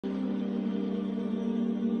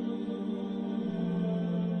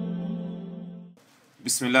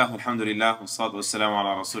Bismillah, alhamdulillah, wa salatu wa salamu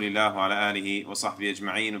ala rasulillah wa ala alihi wa sahbihi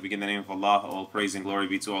ajma'een. We begin in the name of Allah, all praise and glory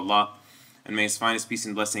be to Allah. And may His finest peace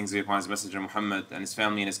and blessings be upon His Messenger Muhammad and his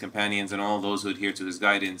family and his companions and all those who adhere to his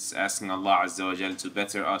guidance, asking Allah Azza wa Jal to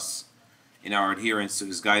better us in our adherence to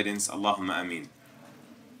his guidance. Allahumma ameen.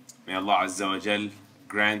 May Allah Azza wa Jal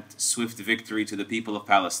grant swift victory to the people of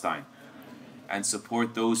Palestine and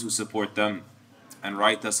support those who support them and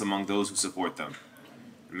right us among those who support them.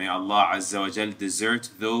 May Allah Azza wa Jal desert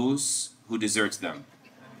those who desert them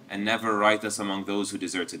and never right us among those who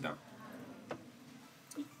deserted them.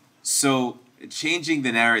 So, changing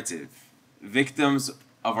the narrative, victims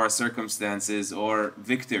of our circumstances or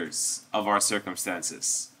victors of our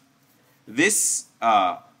circumstances. This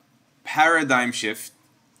paradigm shift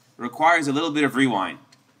requires a little bit of rewind.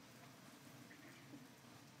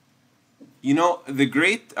 You know, the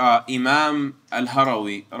great Imam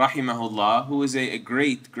Al-Harawi, rahimahullah, who is a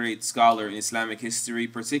great scholar in Islamic history,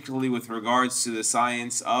 particularly with regards to the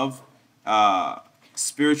science of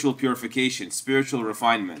spiritual purification, spiritual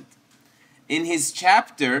refinement. In his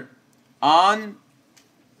chapter on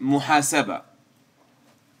muhasaba.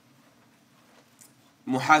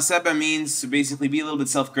 Muhasaba means to basically be a little bit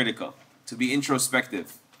self-critical, to be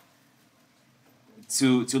introspective.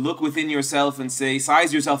 To look within yourself and say,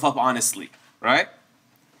 size yourself up honestly, right?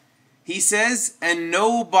 He says, and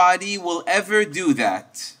nobody will ever do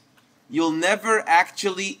that. You'll never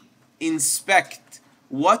actually inspect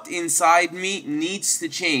what inside me needs to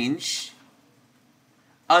change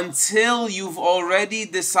until you've already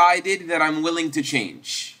decided that I'm willing to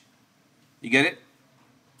change. You get it?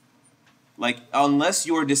 Like, unless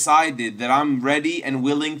you're decided that I'm ready and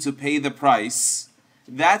willing to pay the price,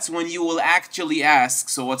 that's when you will actually ask,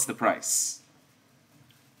 so what's the price?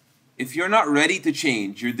 If you're not ready to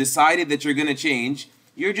change, you're decided that you're going to change,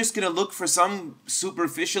 you're just going to look for some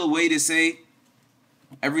superficial way to say,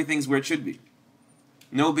 everything's where it should be.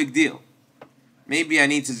 No big deal. Maybe I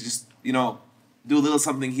need to just, do a little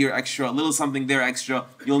something here extra, a little something there extra.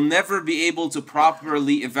 You'll never be able to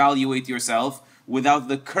properly evaluate yourself without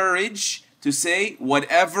the courage to say,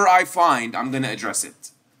 whatever I find, I'm going to address it.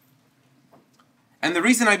 And the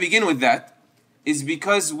reason I begin with that is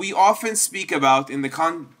because we often speak about, in the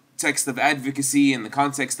context of advocacy, in the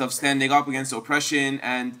context of standing up against oppression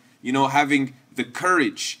and, having the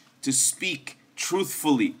courage to speak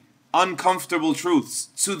truthfully, uncomfortable truths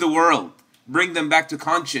to the world, bring them back to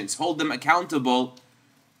conscience, hold them accountable.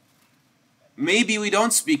 Maybe we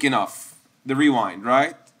don't speak enough, the rewind,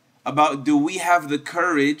 right? About, do we have the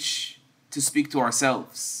courage to speak to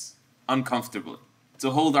ourselves uncomfortably,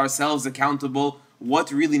 to hold ourselves accountable?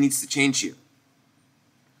 What really needs to change here?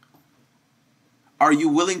 Are you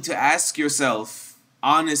willing to ask yourself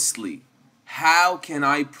honestly, how can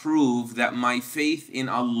I prove that my faith in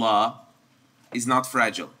Allah is not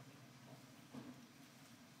fragile?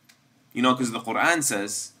 Because the Quran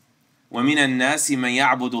says, وَمِنَ النَّاسِ مَن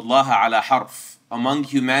يَعْبُدُ اللَّهَ عَلَى حَرْفٍ. Among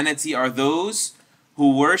humanity are those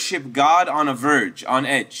who worship God on a verge, on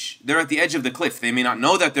edge. They're at the edge of the cliff. They may not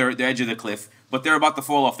know that they're at the edge of the cliff, but they're about to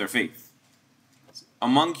fall off their faith.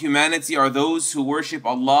 Among humanity are those who worship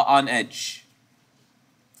Allah on edge.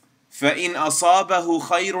 فَإِنْ أَصَابَهُ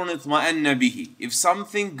خَيْرٌ اطْمَأَنَّ بِهِ. If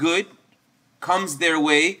something good comes their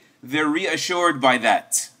way, they're reassured by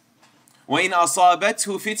that. وَإِنْ أَصَابَتْهُ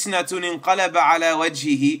فِتْنَةٌ انْقَلَبَ عَلَى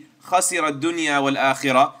وَجْهِهِ خَسِرَ الدُّنْيَا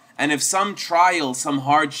وَالْآخِرَةِ. And if some trial, some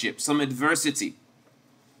hardship, some adversity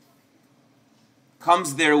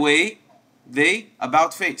comes their way, they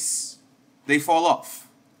about face. They fall off.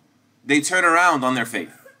 They turn around on their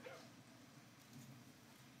faith.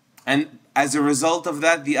 And as a result of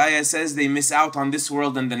that, the ayah says they miss out on this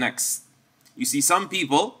world and the next. You see, some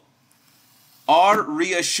people are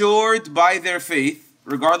reassured by their faith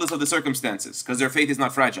regardless of the circumstances, because their faith is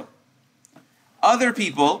not fragile. Other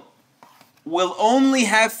people will only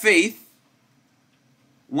have faith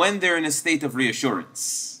when they're in a state of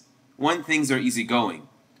reassurance, when things are easygoing,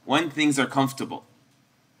 when things are comfortable.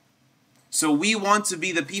 So we want to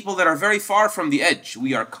be the people that are very far from the edge.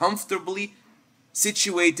 We are comfortably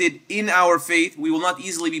situated in our faith. We will not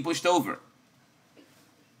easily be pushed over.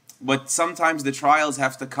 But sometimes the trials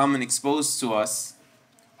have to come and expose to us.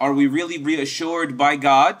 Are we really reassured by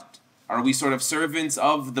God? Are we sort of servants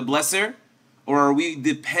of the blesser? Or are we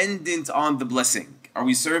dependent on the blessing? Are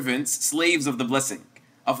we servants, slaves of the blessing,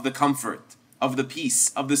 of the comfort, of the peace,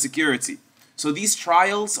 of the security? So these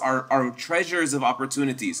trials are treasures of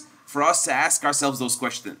opportunities for us to ask ourselves those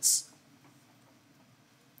questions.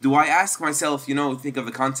 Do I ask myself, think of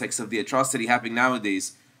the context of the atrocity happening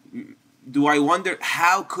nowadays, do I wonder,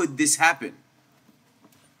 how could this happen?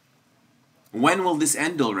 When will this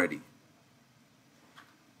end already?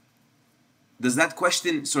 Does that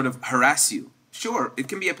question sort of harass you? Sure, it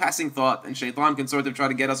can be a passing thought, and shaitan can sort of try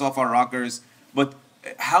to get us off our rockers, but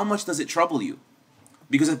how much does it trouble you?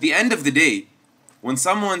 Because at the end of the day, when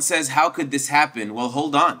someone says, how could this happen? Well,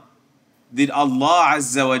 hold on. Did Allah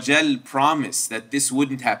Azza wa Jal promise that this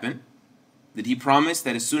wouldn't happen? Did He promise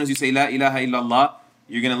that as soon as you say La ilaha illallah,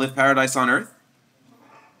 you're going to live paradise on earth?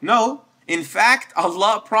 No. In fact,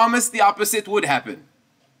 Allah promised the opposite would happen.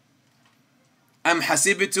 أَمْ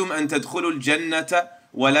حَسِبْتُمْ أَن تَدْخُلُوا الْجَنَّةَ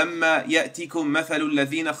وَلَمَّا يَأْتِكُمْ مَثَلُ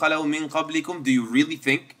الَّذِينَ خَلَوْا مِن قَبْلِكُمْ. Do you really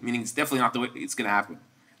think, meaning it's definitely not the way it's going to happen.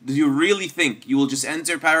 Do you really think you will just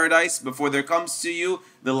enter paradise before there comes to you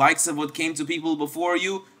the likes of what came to people before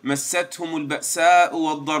you? مَسَّتْهُمُ الْبَأْسَاءُ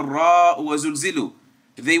وَالضَّرَّاءُ وَزُلْزِلُوا.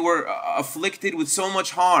 They were afflicted with so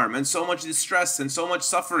much harm and so much distress and so much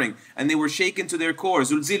suffering, and they were shaken to their core,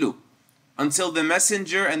 زُلْزِلُوا, until the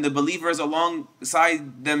messenger and the believers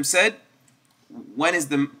alongside them said, when is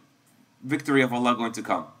the victory of Allah going to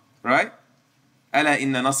come? Right? أَلَا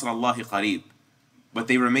إِنَّ نَصْرَ اللَّهِ قَرِيبٌ. But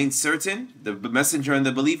they remained certain, the messenger and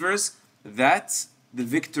the believers, that the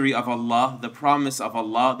victory of Allah, the promise of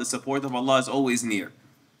Allah, the support of Allah is always near.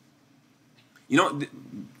 You know,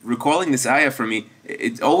 recalling this ayah for me,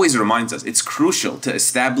 it always reminds us, it's crucial to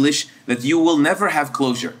establish that you will never have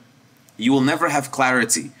closure. You will never have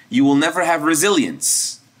clarity. You will never have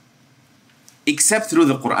resilience. Except through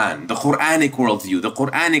the Quran, the Quranic worldview, the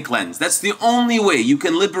Quranic lens. That's the only way you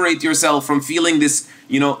can liberate yourself from feeling this,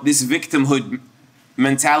 this victimhood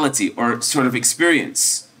mentality or sort of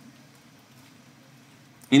experience.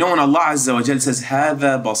 When Allah Azza wa Jal says,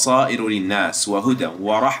 هَذَا بَصَائِرُ لِلنَّاسِ وَهُدًى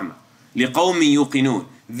وَرَحْمَةً لِقَوْمٍ يُوقِنُونَ.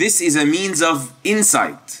 This is a means of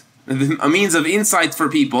insight. A means of insight for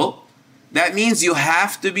people. That means you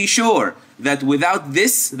have to be sure that without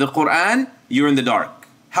this, the Quran, you're in the dark.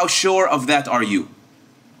 How sure of that are you?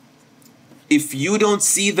 If you don't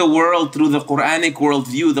see the world through the Quranic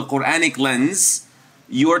worldview, the Quranic lens,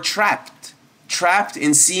 you're trapped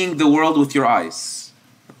in seeing the world with your eyes.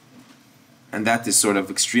 And that is sort of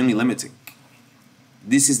extremely limiting.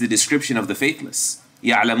 This is the description of the faithless.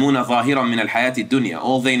 يَعْلَمُونَ ظَاهِرًا مِنَ الْحَيَاةِ الدُّنْيَا.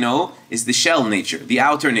 All they know is the shell nature, the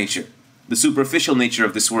outer nature, the superficial nature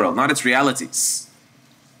of this world, not its realities.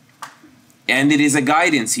 And it is a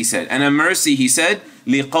guidance, he said, and a mercy, he said,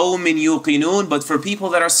 لِقَوْمٍ يُوقِنُونَ, but for people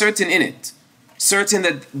that are certain in it, certain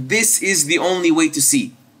that this is the only way to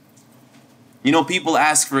see. People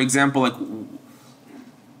ask, for example, like,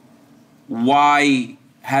 why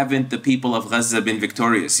haven't the people of Gaza been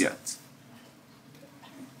victorious yet?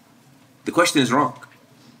 The question is wrong.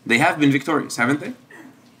 They have been victorious, haven't they?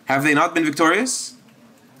 Have they not been victorious?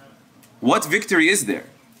 What victory is there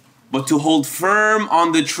but to hold firm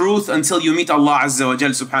on the truth until you meet Allah Azza wa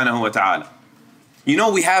Jal subhanahu wa ta'ala?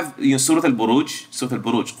 We have Surah Al-Buruj,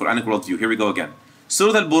 Quranic worldview. Here we go again.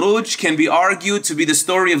 Surah Al-Buruj can be argued to be the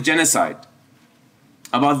story of genocide,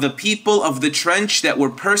 about the people of the trench that were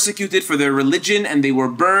persecuted for their religion and they were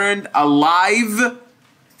burned alive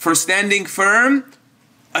for standing firm.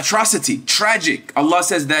 Atrocity, tragic. Allah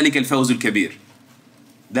says, ذَلِكَ الْفَوْزُ الْكَبِيرُ.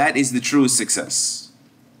 That is the truest success.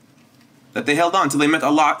 That they held on till they met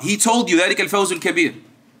Allah. He told you, ذَلِكَ الْفَوْزُ الْكَبِيرُ.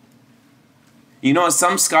 As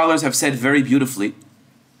some scholars have said very beautifully,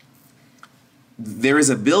 there is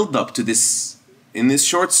a build-up to this, in this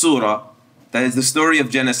short surah, that is the story of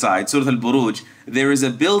genocide, Surah Al-Buruj, there is a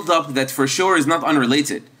build-up that for sure is not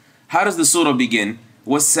unrelated. How does the surah begin?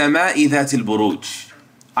 وَالسَّمَاءِ ذَاتِ الْبُرُوجِ.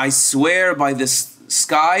 I swear by the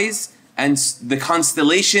skies and the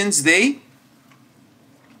constellations they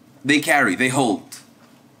carry, they hold.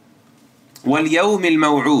 وَالْيَوْمِ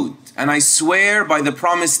الْمَوْعُودِ. And I swear by the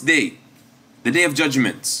promised day, the day of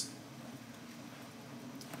judgment.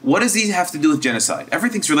 What does he have to do with genocide?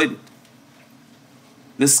 Everything's related.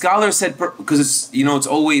 The scholar said, because it's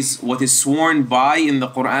always what is sworn by in the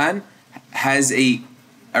Quran has a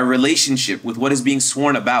relationship with what is being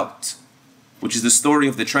sworn about, which is the story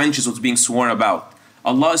of the trench is what's being sworn about.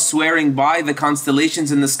 Allah is swearing by the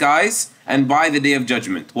constellations in the skies and by the day of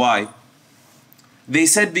judgment. Why? They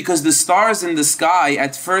said because the stars in the sky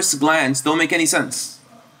at first glance don't make any sense.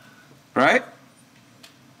 Right?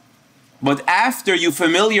 But after you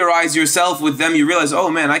familiarize yourself with them, you realize,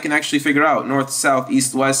 oh man, I can actually figure out north, south,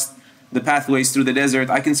 east, west, the pathways through the desert,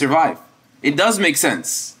 I can survive. It does make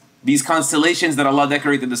sense. These constellations that Allah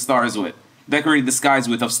decorated the skies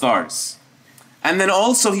with of stars. And then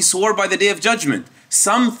also He swore by the day of judgment.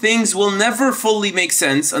 Some things will never fully make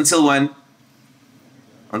sense until when?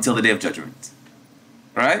 Until the day of judgment.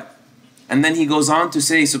 Right? And then He goes on to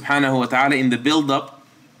say, subhanahu wa ta'ala, in the build-up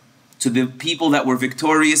to the people that were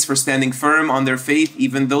victorious for standing firm on their faith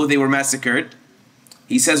even though they were massacred.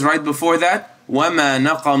 He says right before that, وَمَا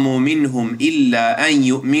نَقَمُوا مِنْهُمْ إِلَّا أَن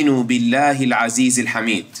يُؤْمِنُوا بِاللَّهِ الْعَزِيزِ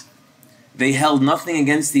الْحَمِيدِ. They held nothing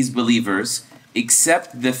against these believers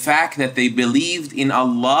except the fact that they believed in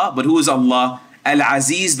Allah. But who is Allah?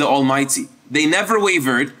 Al-Aziz, the Almighty. They never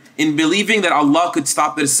wavered in believing that Allah could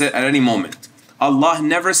stop this at any moment. Allah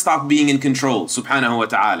never stopped being in control, subhanahu wa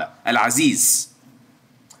ta'ala. Al-Aziz.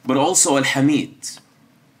 But also Al-Hamid.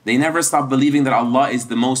 They never stopped believing that Allah is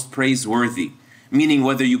the most praiseworthy. Meaning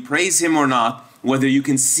whether you praise Him or not, whether you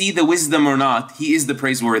can see the wisdom or not, He is the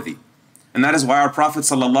praiseworthy. And that is why our Prophet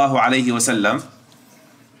sallallahu alayhi wasallam,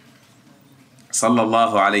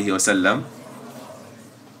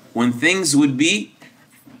 when things would be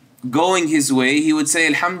going his way, he would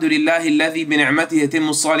say, Alhamdulillahi alladhi bi ni'matihi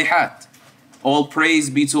yatimmu salihat. All praise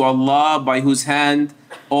be to Allah by whose hand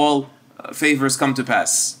all favors come to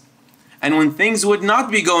pass. And when things would not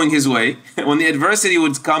be going his way, when the adversity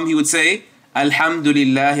would come, he would say,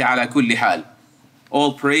 Alhamdulillahi ala kulli hal.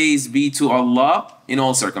 All praise be to Allah in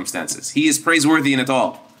all circumstances. He is praiseworthy in it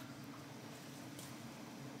all.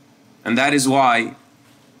 And that is why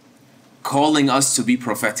calling us to be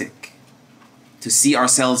prophetic, to see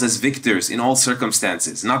ourselves as victors in all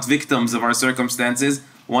circumstances, not victims of our circumstances.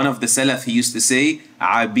 One of the Salaf, he used to say,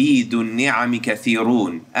 عَبِيدُ النِّعَمِ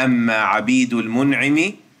كَثِيرُونَ أَمَّا عَبِيدُ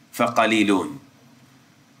الْمُنْعِمِ فَقَلِيلُونَ.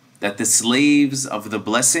 That the slaves of the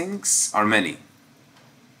blessings are many.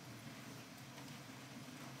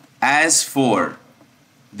 As for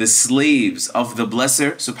the slaves of the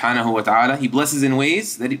blesser, subhanahu wa ta'ala, He blesses in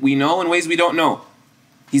ways that we know and ways we don't know.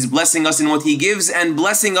 He's blessing us in what He gives and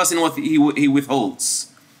blessing us in what He withholds.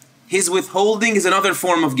 His withholding is another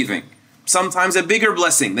form of giving. Sometimes a bigger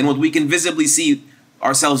blessing than what we can visibly see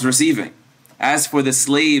ourselves receiving. As for the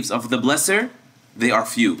slaves of the blesser, they are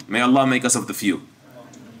few. May Allah make us of the few.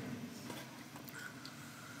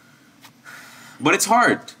 But it's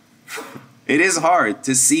hard. It is hard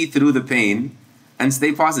to see through the pain and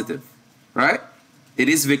stay positive, right? It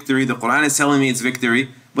is victory. The Quran is telling me it's victory,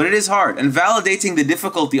 but it is hard. And validating the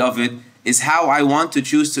difficulty of it is how I want to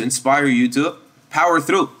choose to inspire you to power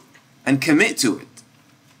through and commit to it.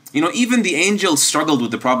 You know, even the angels struggled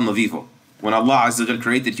with the problem of evil. When Allah Azza wa Jal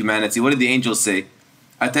created humanity, what did the angels say?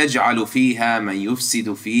 أَتَجْعَلُ فِيهَا مَنْ يُفْسِدُ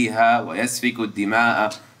فِيهَا وَيَسْفِكُ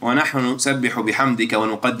الدِّمَاءَ وَنَحْنُ نُسَبِّحُ بِحَمْدِكَ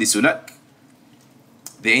وَنُقَدِّسُ لَكَ.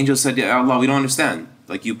 The angels said, Ya Allah, we don't understand.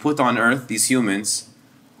 Like, you put on earth these humans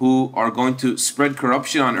who are going to spread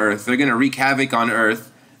corruption on earth. They're going to wreak havoc on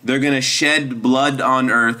earth. They're going to shed blood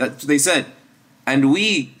on earth. That's what they said. And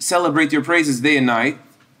we celebrate your praises day and night.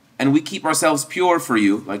 And we keep ourselves pure for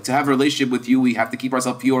you. Like, to have a relationship with you, we have to keep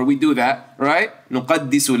ourselves pure. We do that, right?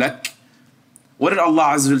 نُقَدِّسُ لَكَ. What did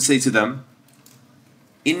Allah Azza wa Jal say to them?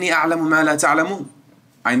 إِنِّي أَعْلَمُ مَا لَا تَعْلَمُونَ.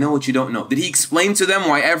 I know what you don't know. Did He explain to them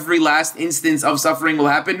why every last instance of suffering will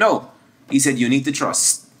happen? No. He said, you need to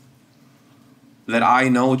trust that I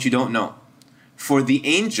know what you don't know. For the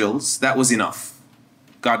angels, that was enough.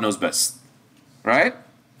 God knows best. Right?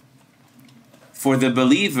 For the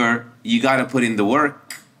believer, you got to put in the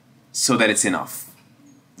work so that it's enough.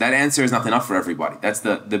 That answer is not enough for everybody. That's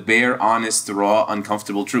the bare, honest, raw,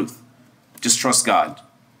 uncomfortable truth. Just trust God.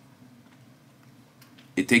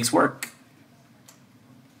 It takes work.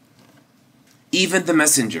 Even the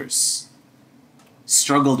messengers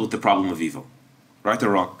struggled with the problem of evil. Right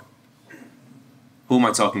or wrong? Who am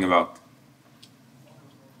I talking about?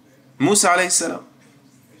 Musa alayhi salam.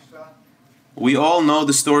 We all know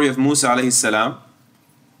the story of Musa alayhi salam.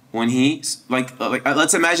 When he,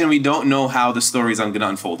 let's imagine we don't know how the story is going to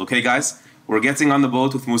unfold. Okay, guys? We're getting on the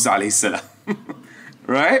boat with Musa alayhi salam.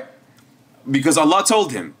 Right? Because Allah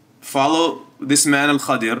told him, follow this man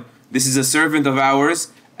al-Khadir. This is a servant of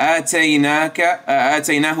ours. آتيناه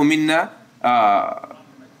منا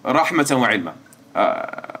رحمة وعلما.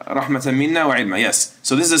 رحمة منا وعلما. Yes.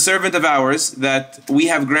 So this is a servant of ours that we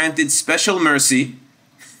have granted special mercy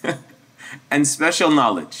and special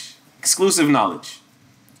knowledge. Exclusive knowledge.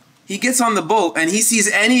 He gets on the boat and he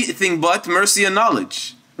sees anything but mercy and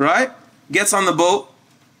knowledge. Right? Gets on the boat.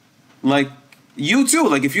 Like, you too.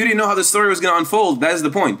 Like, if you didn't know how the story was going to unfold, that is the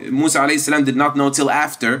point. Musa alayhi salam did not know till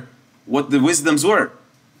after what the wisdoms were.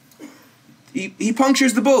 He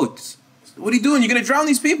punctures the boat. What are you doing? You're going to drown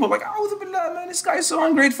these people. Like, A'udhu billah, man, this guy is so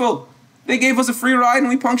ungrateful. They gave us a free ride and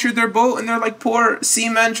we punctured their boat and they're like poor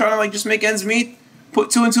seamen trying to like just make ends meet. Put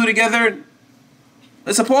two and two together.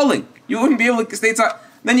 It's appalling. You wouldn't be able to stay tight.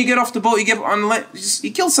 Then you get off the boat, you get on the land,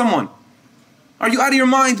 you kill someone. Are you out of your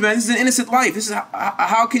mind, man? This is an innocent life. This is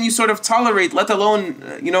how can you sort of tolerate, let alone,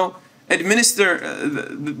 administer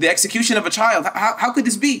the execution of a child? How could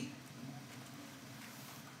this be?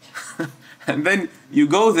 And then you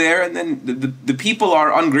go there, and then the people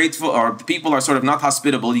are ungrateful, or the people are sort of not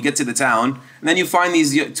hospitable. You get to the town, and then you find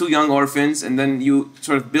these two young orphans, and then you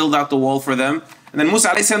sort of build out the wall for them. And then Musa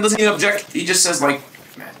alayhi salam doesn't even object. He just says like,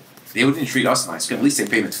 man, they wouldn't treat us nice. We can at least take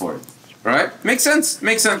payment for it. Right? Makes sense.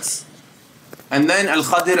 Makes sense. And then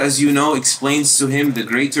Al-Khadir, as you know, explains to him the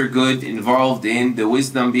greater good involved in the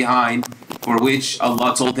wisdom behind for which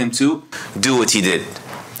Allah told him to do what he did.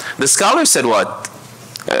 The scholar said what?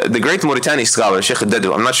 The great Mauritani scholar, Sheikh Mohammad,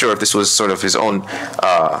 I'm not sure if this was sort of his own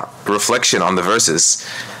reflection on the verses,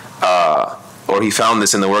 or he found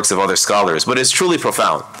this in the works of other scholars, but it's truly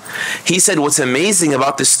profound. He said what's amazing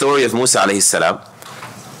about the story of Musa alayhi salam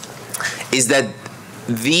is that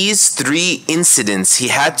these three incidents he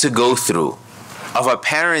had to go through of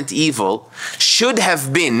apparent evil should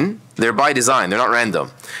have been, they're by design, they're not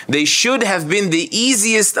random, they should have been the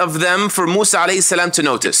easiest of them for Musa alayhi salam to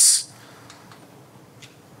notice.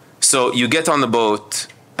 So you get on the boat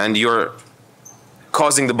and you're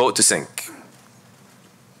causing the boat to sink.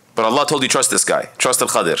 But Allah told you, trust this guy, trust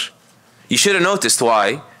Al-Khadir. You should have noticed.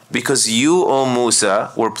 Why? Because you, O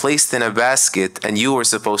Musa, were placed in a basket and you were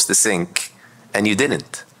supposed to sink, and you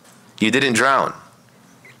didn't. You didn't drown.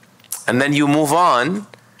 And then you move on,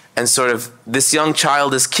 and sort of this young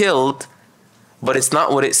child is killed, but it's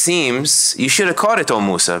not what it seems. You should have caught it, O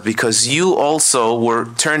Musa, because you also were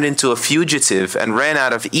turned into a fugitive and ran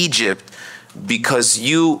out of Egypt because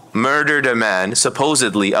you murdered a man,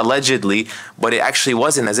 supposedly, allegedly, but it actually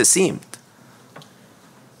wasn't as it seemed.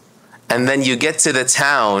 And then you get to the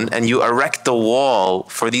town and you erect the wall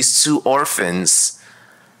for these two orphans,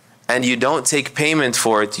 and you don't take payment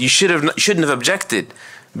for it. You shouldn't have objected,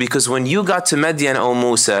 because when you got to Madian, O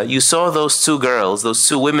Musa, you saw those two girls, those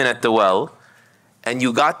two women at the well, and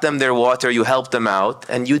you got them their water, you helped them out,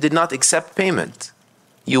 and you did not accept payment.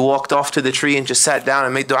 You walked off to the tree and just sat down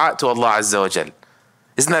and made dua to Allah Azza wa Jal.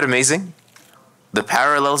 Isn't that amazing? The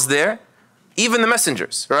parallels there. Even the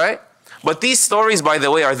messengers, right? But these stories, by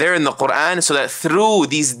the way, are there in the Quran, so that through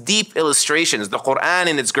these deep illustrations, the Quran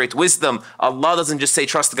in its great wisdom, Allah doesn't just say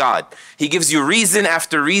trust God. He gives you reason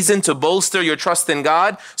after reason to bolster your trust in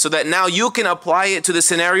God, so that now you can apply it to the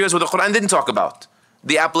scenarios where the Quran didn't talk about.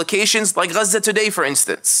 The applications like Gaza today, for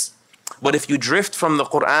instance. But if you drift from the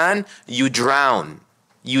Quran, you drown.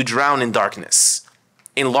 You drown in darkness,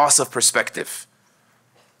 in loss of perspective.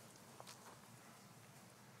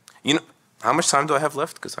 You know, how much time do I have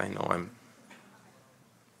left? Because I know I'm...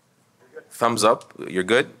 Thumbs up. You're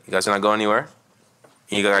good? You guys are not going anywhere?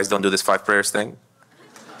 You guys don't do this 5 prayers thing?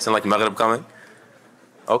 Sound like Maghrib coming?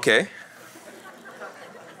 Okay.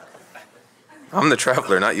 I'm the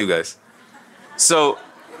traveler, not you guys. So,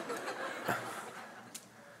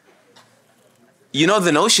 you know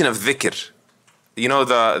the notion of dhikr. You know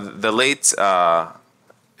the late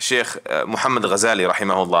Sheikh Mohammad Ghazali,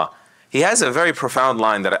 rahimahullah. He has a very profound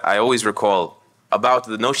line that I always recall about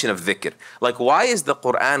the notion of dhikr. Like, why is the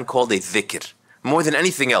Quran called a dhikr? More than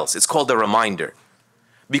anything else, it's called a reminder.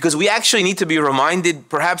 Because we actually need to be reminded,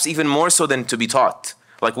 perhaps even more so than to be taught.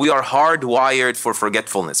 Like, we are hardwired for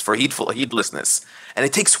forgetfulness, for heedlessness. And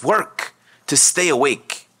it takes work to stay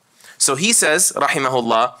awake. So he says,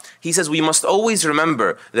 rahimahullah, he says we must always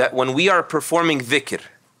remember that when we are performing dhikr,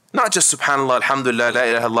 not just subhanallah, alhamdulillah, la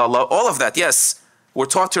ilaha illallah, all of that, yes, we're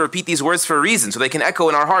taught to repeat these words for a reason, so they can echo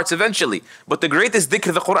in our hearts eventually. But the greatest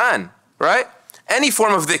dhikr, the Quran, right? Any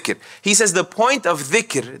form of dhikr. He says the point of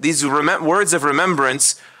dhikr, these words of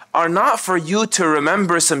remembrance, are not for you to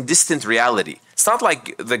remember some distant reality. It's not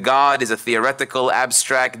like the God is a theoretical,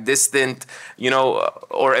 abstract, distant,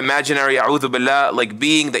 or imaginary, a'udhu billah, like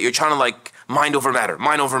being that you're trying to like mind over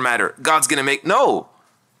matter. God's gonna make, no.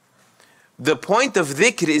 The point of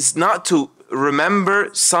dhikr is not to remember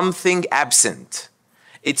something absent.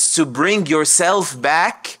 It's to bring yourself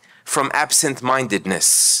back from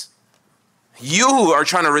absent-mindedness. You are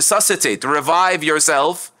trying to resuscitate, revive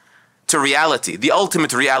yourself to reality, the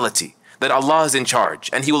ultimate reality, that Allah is in charge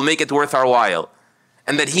and He will make it worth our while,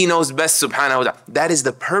 and that He knows best, subhanahu wa ta'ala. That is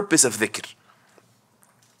the purpose of dhikr.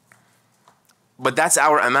 But that's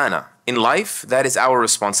our amana. In life, that is our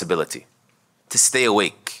responsibility, to stay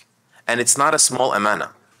awake. And it's not a small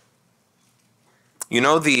amana. You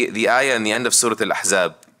know the ayah in the end of Surah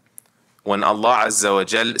Al-Ahzab, when Allah Azza wa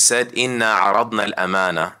Jal said, "Inna aradna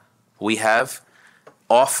al-amana," we have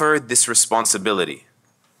offered this responsibility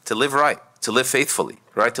to live right, to live faithfully,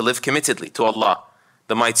 right? To live committedly to Allah,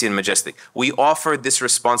 the mighty and majestic. We offered this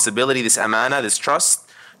responsibility, this amana, this trust,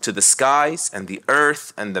 to the skies and the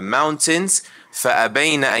earth and the mountains,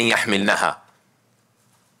 فَأَبَيْنَ أَن يَحْمِلْنَهَا.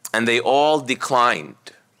 And they all declined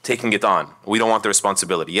taking it on. We don't want the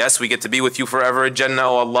responsibility. Yes, we get to be with you forever in Jannah,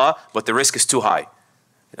 O Allah, but the risk is too high.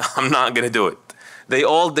 I'm not going to do it. They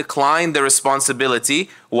all declined the responsibility.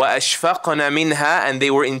 وَأَشْفَقْنَ مِنْهَا, and they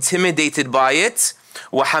were intimidated by it.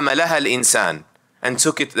 وَحَمَلَهَا الْإِنسَانِ, and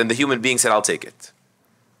took it, and the human being said, I'll take it.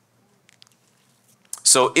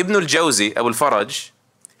 So Ibn al-Jawzi, Abu al-Faraj,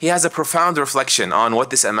 he has a profound reflection on what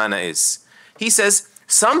this amana is. He says,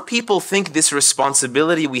 some people think this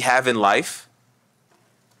responsibility we have in life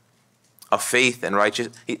of faith and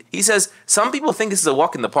righteousness, he says, some people think this is a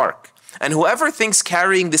walk in the park. And whoever thinks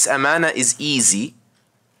carrying this amana is easy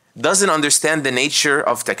doesn't understand the nature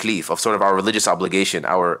of taklif, of sort of our religious obligation,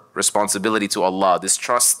 our responsibility to Allah, this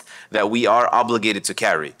trust that we are obligated to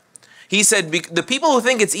carry. He said, the people who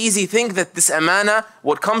think it's easy think that this amana,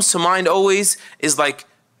 what comes to mind always is like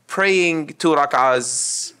praying 2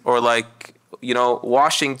 rak'ahs, or like, you know,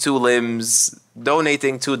 washing 2 limbs,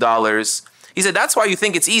 donating $2. He said, that's why you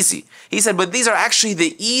think it's easy. He said, but these are actually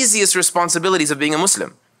the easiest responsibilities of being a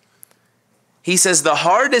Muslim. He says the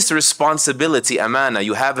hardest responsibility, amana,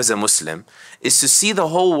 you have as a Muslim is to see the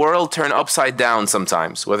whole world turn upside down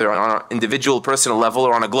sometimes, whether on an individual, personal level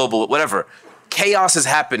or on a global, whatever. Chaos is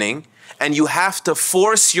happening and you have to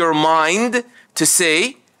force your mind to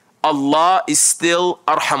say, Allah is still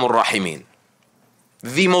Arhamur Rahimin,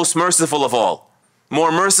 the most merciful of all,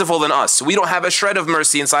 more merciful than us. We don't have a shred of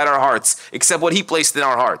mercy inside our hearts except what He placed in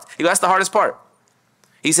our heart. That's the hardest part.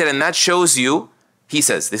 He said, and that shows you, he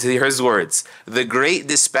says, this is his words, the great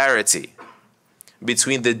disparity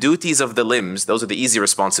between the duties of the limbs, those are the easy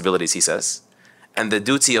responsibilities, he says, and the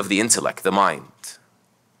duty of the intellect, the mind.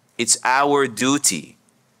 It's our duty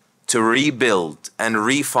to rebuild and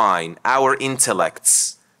refine our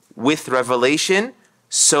intellects with revelation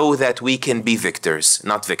so that we can be victors,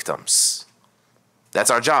 not victims. That's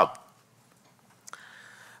our job.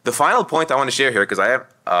 The final point I want to share here, because I am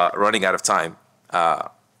running out of time,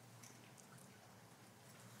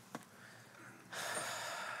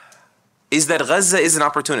 is that Gaza is an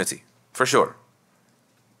opportunity, for sure.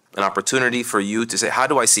 An opportunity for you to say, how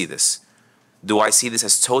do I see this? Do I see this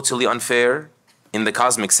as totally unfair? In the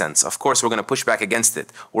cosmic sense, of course, we're going to push back against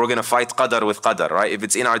it. We're going to fight qadar with qadar, right? If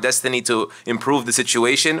it's in our destiny to improve the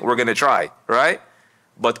situation, we're going to try, right?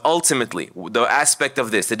 But ultimately, the aspect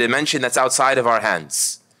of this, the dimension that's outside of our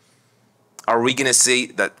hands, are we going to say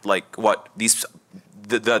that, like, what?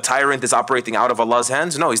 The tyrant is operating out of Allah's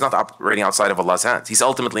hands? No, he's not operating outside of Allah's hands. He's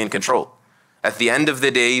ultimately in control. At the end of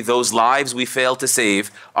the day, those lives we failed to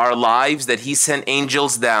save are lives that He sent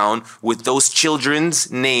angels down with those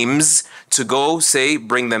children's names to go say,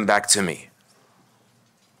 bring them back to me.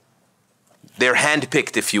 They're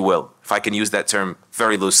handpicked, if you will, if I can use that term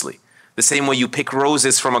very loosely. The same way you pick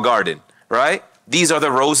roses from a garden, right? These are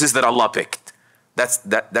the roses that Allah picked.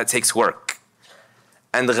 That takes work.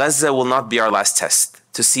 And Gaza will not be our last test,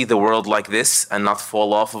 to see the world like this and not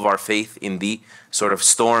fall off of our faith in the sort of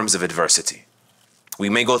storms of adversity. We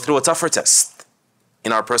may go through a tougher test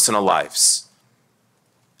in our personal lives.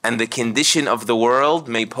 And the condition of the world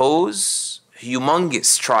may pose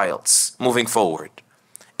humongous trials moving forward.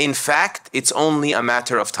 In fact, it's only a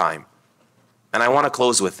matter of time. And I want to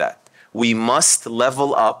close with that. We must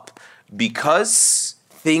level up because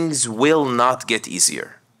things will not get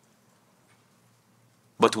easier.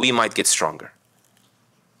 But we might get stronger.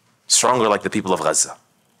 Stronger like the people of Gaza.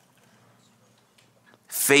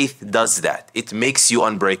 Faith does that. It makes you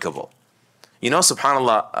unbreakable. You know,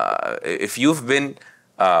 subhanAllah, if you've been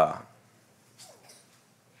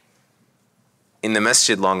in the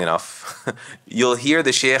masjid long enough, you'll hear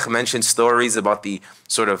the Shaykh mention stories about the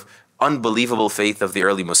sort of unbelievable faith of the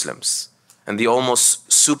early Muslims and the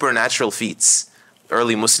almost supernatural feats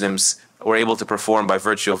early Muslims were able to perform by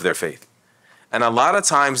virtue of their faith. And a lot of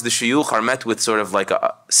times the shuyukh are met with sort of like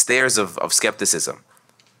stares of skepticism.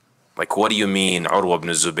 Like, what do you mean Urwa ibn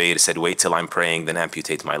Zubayr said, wait till I'm praying, then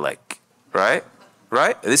amputate my leg? Right?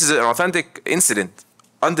 Right? This is an authentic incident,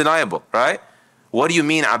 undeniable, right? What do you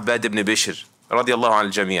mean Abbad ibn Bishr, radiallahu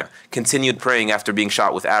al-Jami', continued praying after being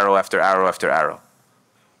shot with arrow after arrow after arrow?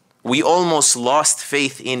 We almost lost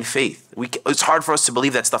faith in faith. It's hard for us to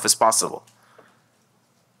believe that stuff is possible.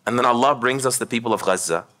 And then Allah brings us the people of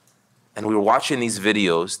Gaza, and we're watching these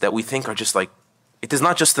videos that we think are just like, it is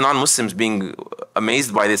not just the non-Muslims being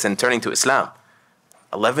amazed by this and turning to Islam.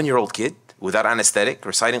 11-year-old kid without anesthetic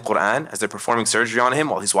reciting Quran as they're performing surgery on him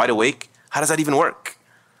while he's wide awake. How does that even work?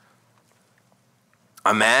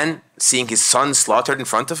 A man seeing his son slaughtered in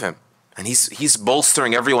front of him, and he's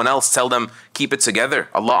bolstering everyone else, tell them, keep it together.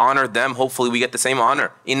 Allah honored them, hopefully we get the same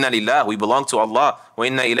honor. Inna lillah, we belong to Allah. Wa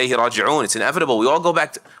inna ilayhi raji'un. It's inevitable. We all go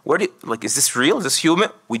back to, is this real? Is this human?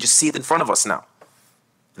 We just see it in front of us now.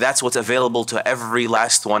 That's what's available to every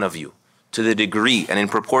last one of you, to the degree and in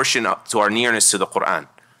proportion to our nearness to the Quran.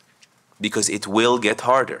 Because it will get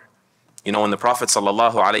harder. You know, when the Prophet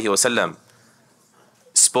ﷺ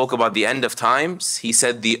spoke about the end of times, he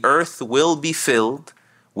said the earth will be filled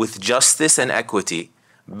with justice and equity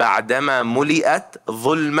بعدما ملئت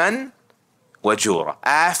ظلما وجورا.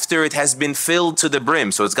 After it has been filled to the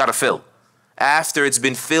brim, so it's got to fill. After it's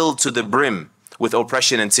been filled to the brim with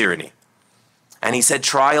oppression and tyranny. And he said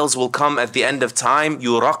trials will come at the end of time.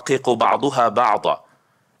 يرقق بعضها بعضا.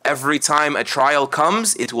 Every time a trial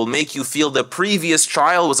comes, it will make you feel the previous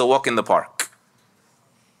trial was a walk in the park.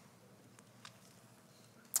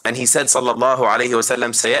 And he said, sallallahu alayhi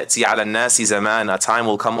wasallam, سيأتي على الناس زمان, a time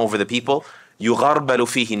will come over the people, يغربل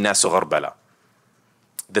فيه الناس غربلا.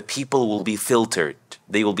 The people will be filtered.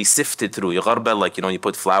 They will be sifted through. يغربل, like, you know, you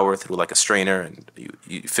put flour through like a strainer and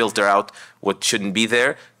you filter out what shouldn't be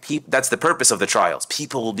there. That's the purpose of the trials.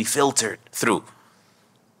 People will be filtered through.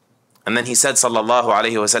 And then he said, sallallahu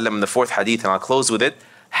alayhi wasallam, in the fourth hadith, and I'll close with it,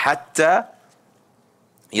 حتى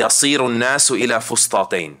يصير الناس إلى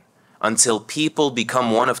فسطاطين, until people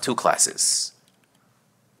become one of two classes.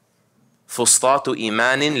 فسطاط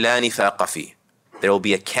إيمان لا نفاق فيه. There will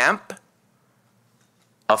be a camp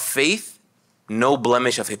of faith, no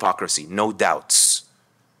blemish of hypocrisy, no doubts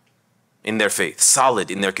in their faith, solid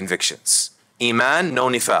in their convictions. Iman, no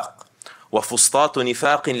nifaq. وَفُسْطَاطُ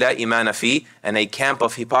نِفَاقٍ لَا إِيمَانَ فِيهِ, and a camp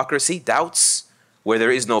of hypocrisy, doubts, where there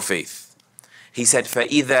is no faith. He said,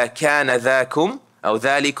 فَإِذَا كَانَ ذَاكُمْ أو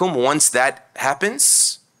ذَلِكُمْ, once that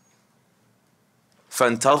happens,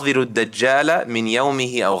 فَانْتَظِرُوا الدَّجَّالَ مِنْ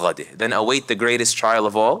يَوْمِهِ أَوْ غَدِهِ, then await the greatest trial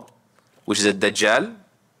of all, which is a Dajjal,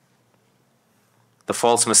 the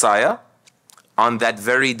false Messiah, on that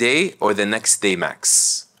very day or the next day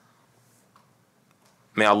max.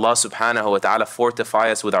 May Allah subhanahu wa ta'ala fortify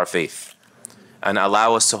us with our faith and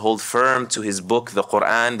allow us to hold firm to His book, the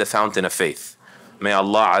Quran, the fountain of faith. May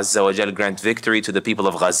Allah Azza wa Jal grant victory to the people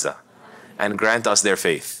of Gaza and grant us their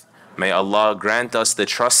faith. May Allah grant us the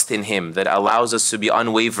trust in Him that allows us to be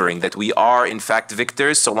unwavering, that we are in fact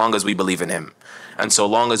victors so long as we believe in Him and so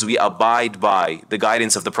long as we abide by the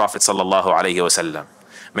guidance of the Prophet sallallahu alaihi wasallam.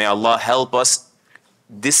 May Allah help us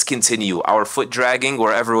discontinue our foot dragging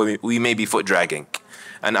wherever we may be foot dragging,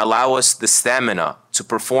 and allow us the stamina to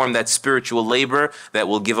perform that spiritual labor that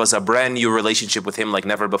will give us a brand new relationship with Him like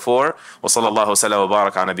never before. Wa sallallahu wa sallam wa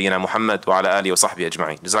barak ala nabiyyina Muhammad wa ala alihi wa sahbihi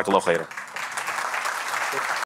ajma'in. Jazakallahu khairan.